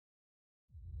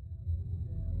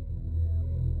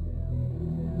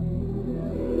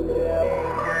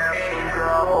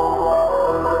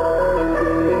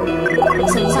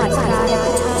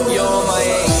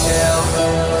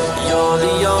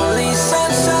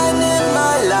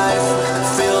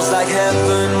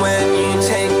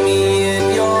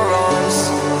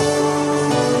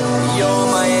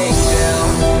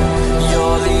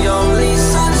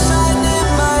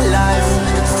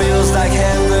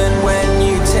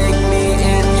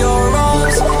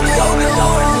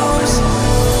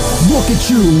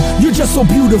you. You're just so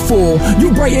beautiful.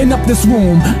 You brighten up this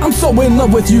room. I'm so in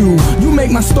love with you. You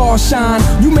make my stars shine.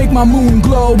 You make my moon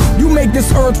glow. You make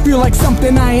this earth feel like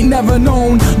something I ain't never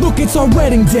known. Look, it's our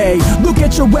wedding day. Look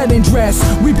at your wedding dress.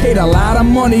 We paid a lot of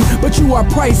money, but you are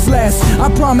priceless.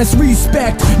 I promise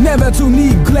respect, never to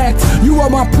neglect. You are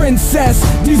my princess,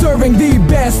 deserving the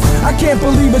best. I can't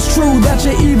believe it's true that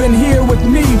you're even here with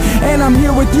me. And I'm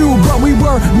here with you, but we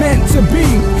were meant to be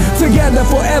together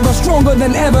forever, stronger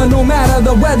than ever, no matter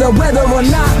the weather. Whether or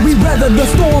not we weather the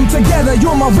storm together.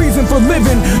 You're my reason for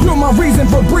living. You're my reason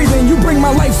for breathing. You bring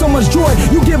my life so much joy.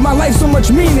 You give my life so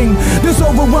much meaning. This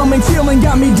overwhelming feeling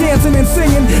got me dancing and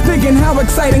singing, thinking how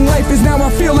exciting life is. Now I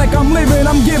feel like I'm living.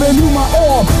 I'm giving you my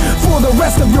all for the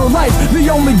rest of your life. The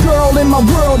only girl in my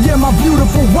world, yeah, my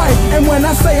beautiful wife. And when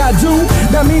I say I do,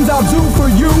 that means I'll do for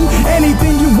you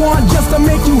anything you want just to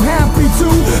make you happy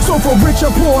too. So for rich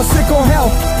or poor, sick or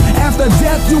health, after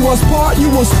death do us part, you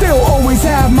will still always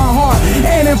have my heart.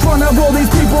 And in front of all these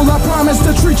people, I promise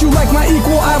to treat you like my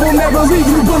equal. I will never leave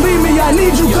you. Believe me, I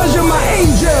need you, cause you're my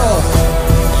angel.